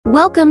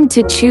Welcome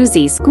to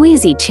Choosy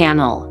Squeezy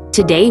channel.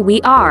 Today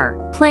we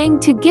are playing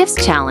to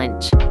gifts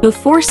challenge.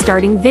 Before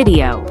starting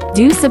video,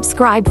 do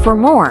subscribe for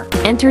more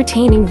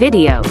entertaining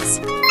videos.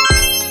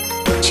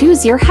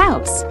 Choose your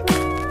house.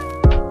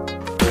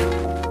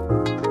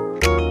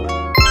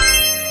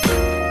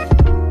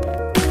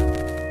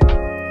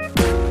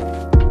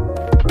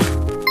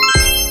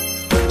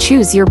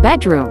 Choose your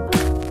bedroom.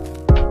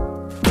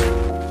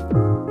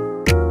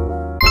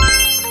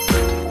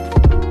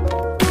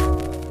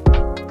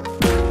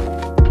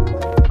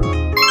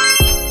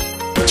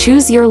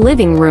 Choose your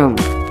living room.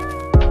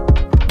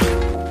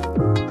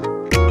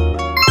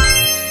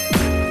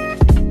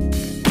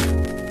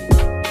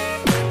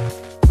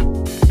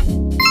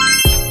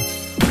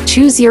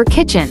 Choose your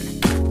kitchen.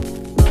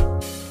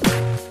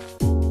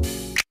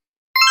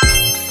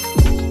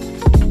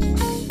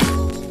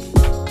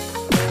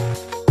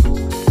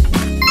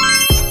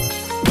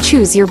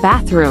 Choose your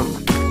bathroom.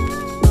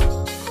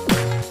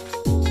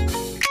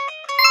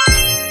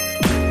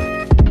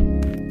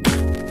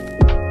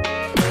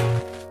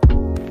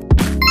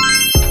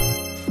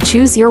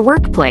 Choose your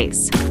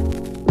workplace.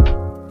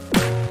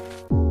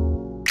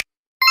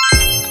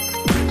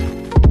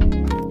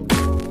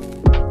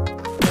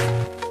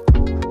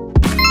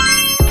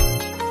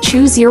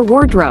 Choose your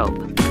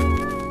wardrobe.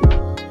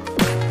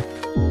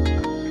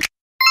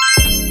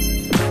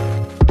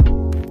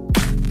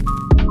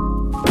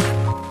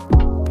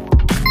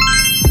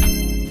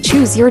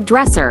 Choose your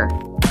dresser.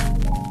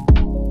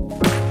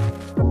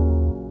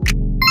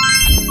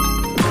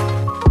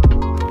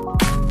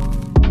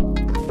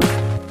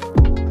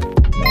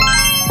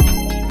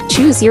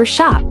 Choose your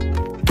shop.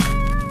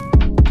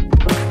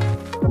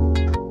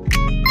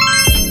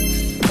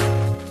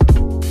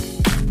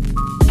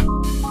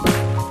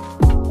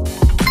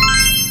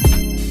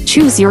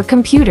 Choose your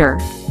computer.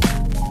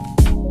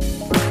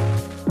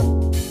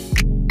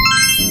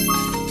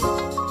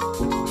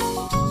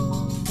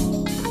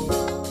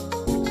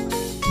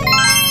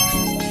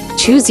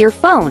 Choose your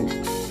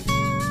phone.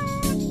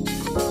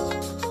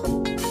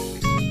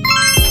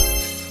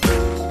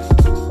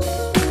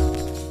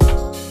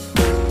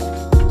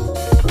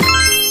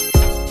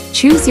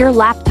 Choose your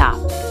laptop.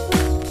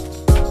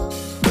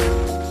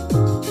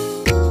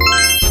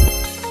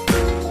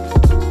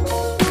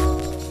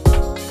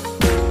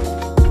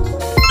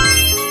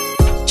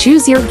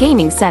 Choose your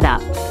gaming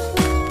setup.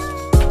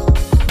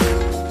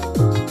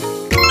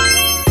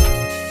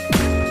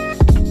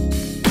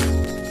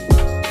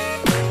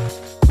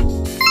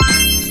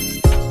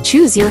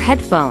 Choose your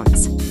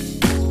headphones.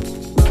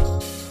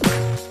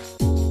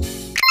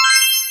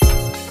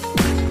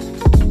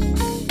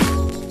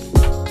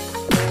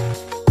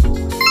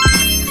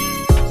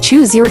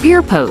 Choose your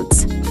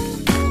earpods.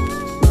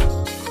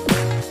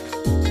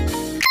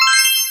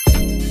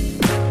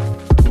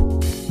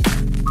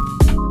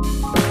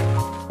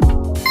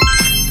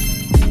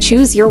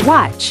 Choose your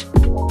watch.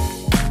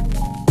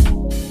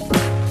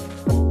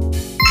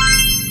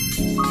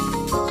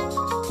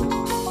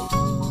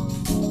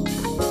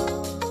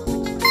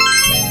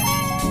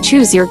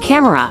 Choose your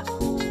camera.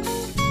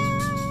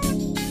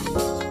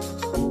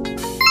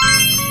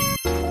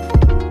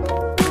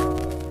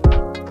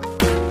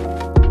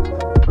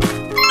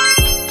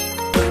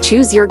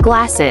 Choose your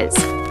glasses.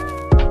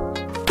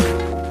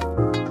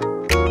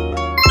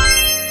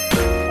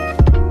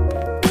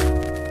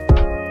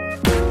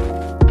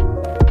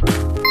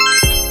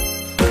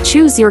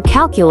 Choose your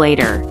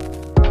calculator.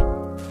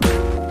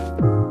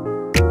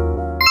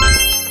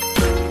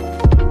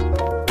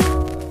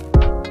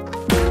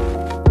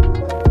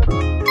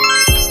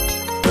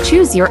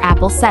 Choose your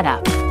Apple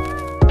setup.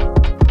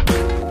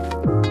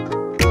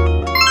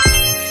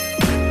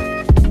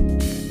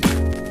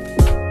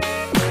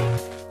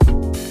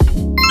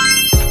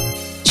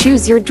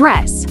 Choose your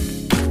dress.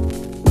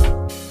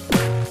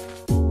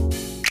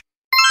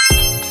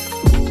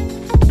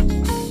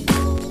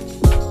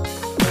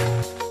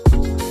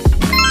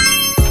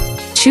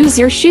 Choose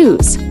your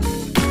shoes.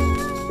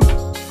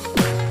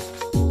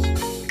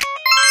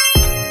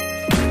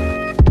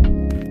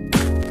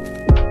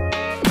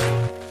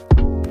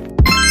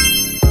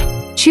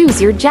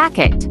 Choose your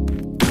jacket.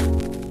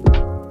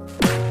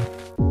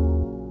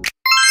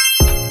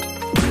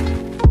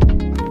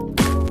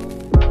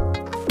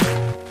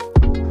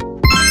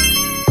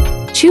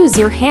 Choose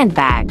your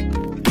handbag.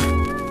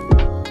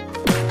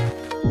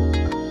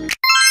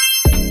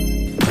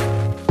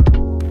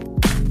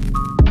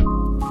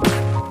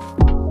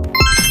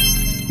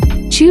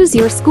 Choose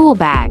your school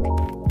bag.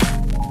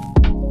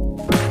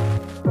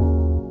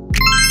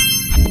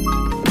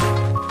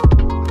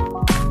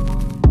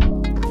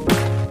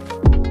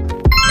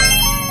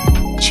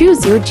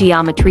 Choose your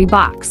geometry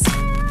box.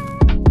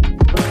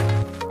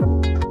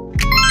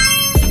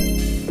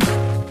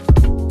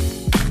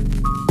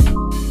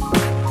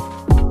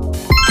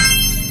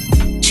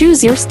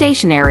 Choose your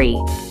stationery.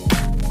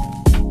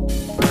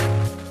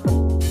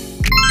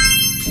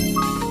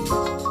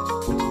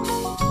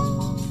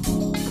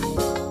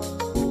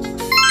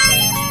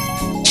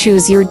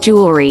 Choose your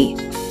jewelry.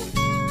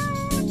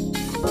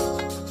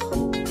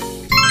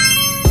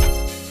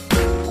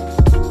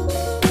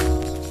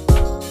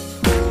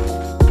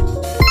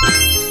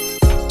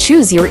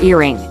 Choose your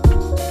earring.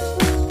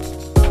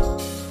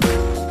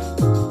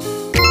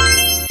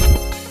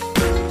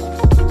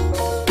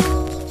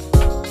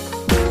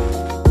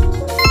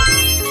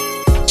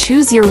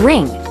 Choose your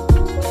ring.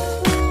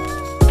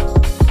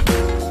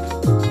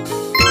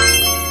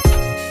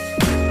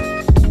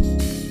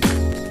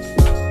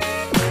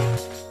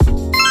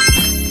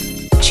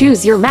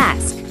 Choose your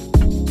mask.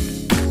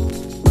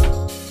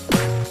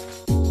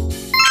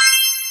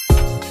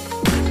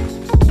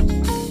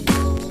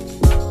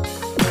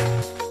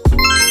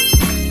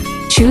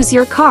 Choose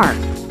your car.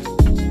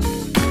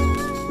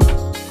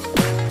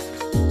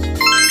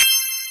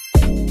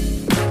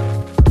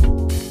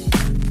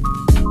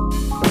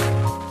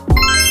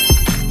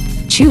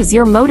 Choose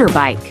your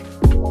motorbike.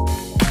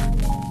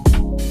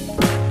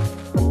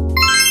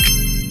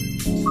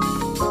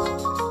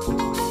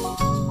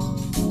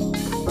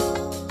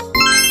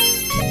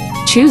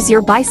 Choose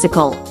your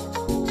bicycle.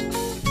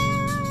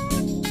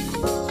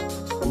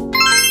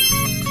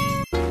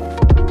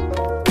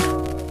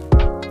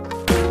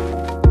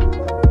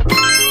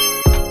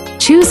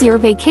 Choose your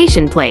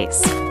vacation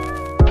place.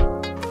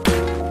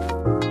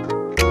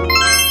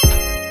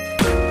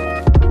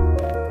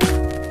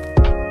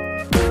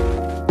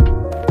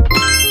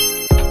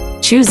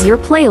 Choose your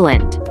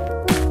playland.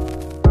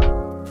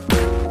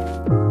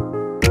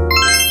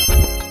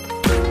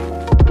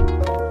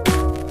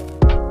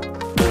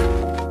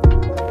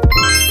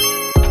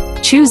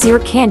 Choose your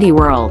candy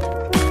world.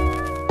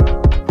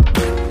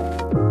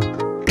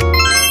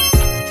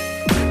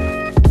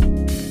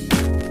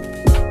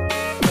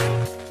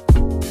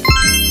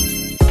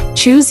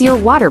 Choose your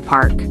water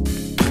park.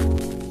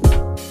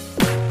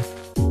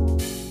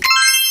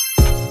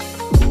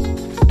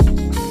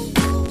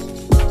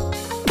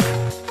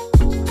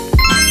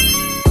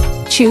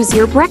 Choose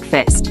your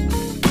breakfast.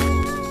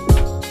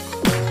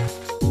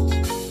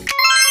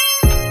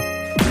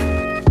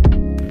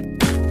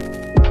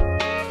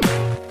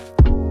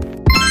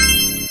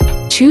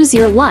 Choose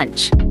your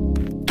lunch.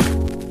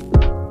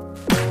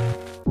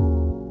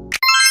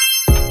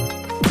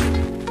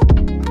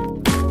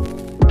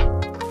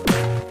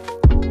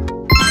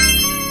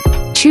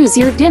 Choose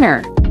your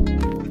dinner.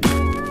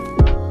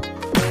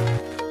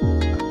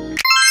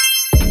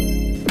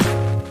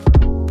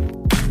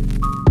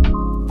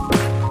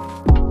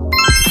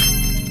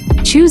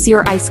 Choose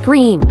your ice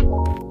cream.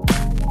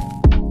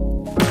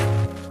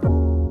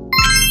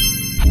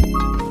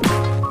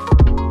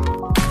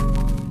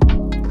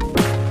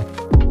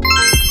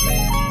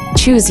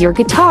 Choose your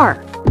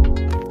guitar.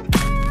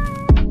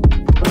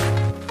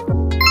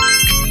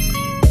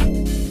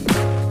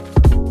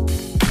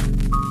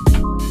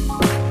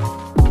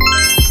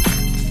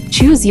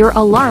 Choose your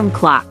alarm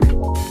clock.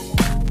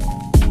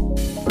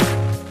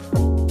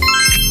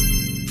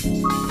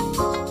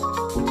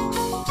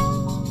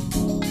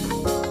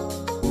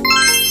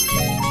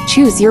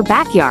 Choose your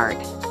backyard.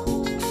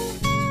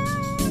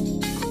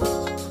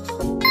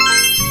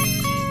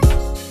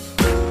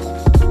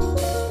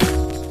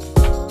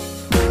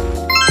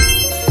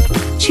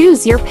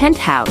 Choose your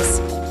penthouse.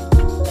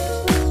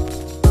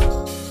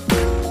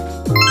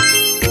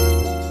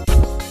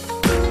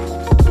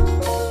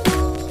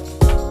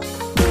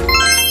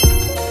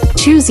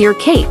 Choose your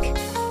cake.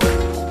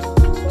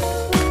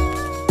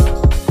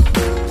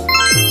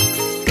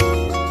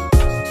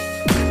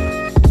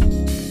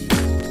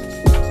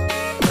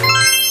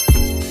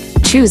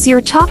 Choose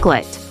your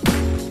chocolate.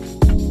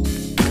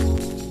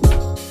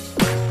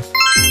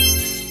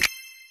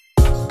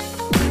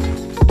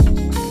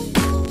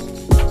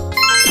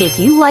 If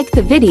you like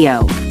the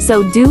video,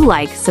 so do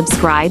like,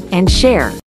 subscribe, and share.